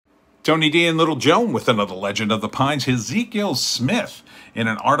Tony D and Little Joan with another legend of the Pines. Hezekiah Smith, in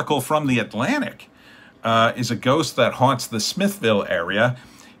an article from The Atlantic, is a ghost that haunts the Smithville area.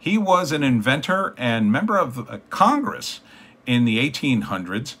 He was an inventor and member of Congress in the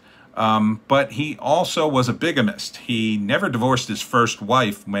 1800s, but he also was a bigamist. He never divorced his first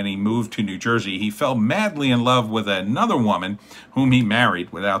wife when he moved to New Jersey. He fell madly in love with another woman whom he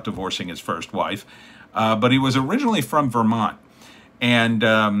married without divorcing his first wife, but he was originally from Vermont.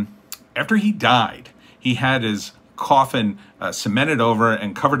 And after he died, he had his coffin cemented over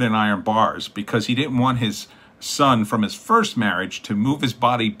and covered in iron bars because he didn't want his son from his first marriage to move his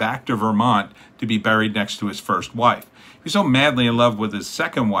body back to Vermont to be buried next to his first wife. He was so madly in love with his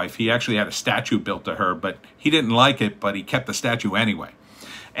second wife, he actually had a statue built to her, but he didn't like it, but he kept the statue anyway.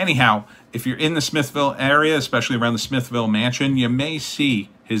 Anyhow, if you're in the Smithville area, especially around the Smithville mansion, you may see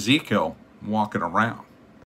Hezekiah walking around.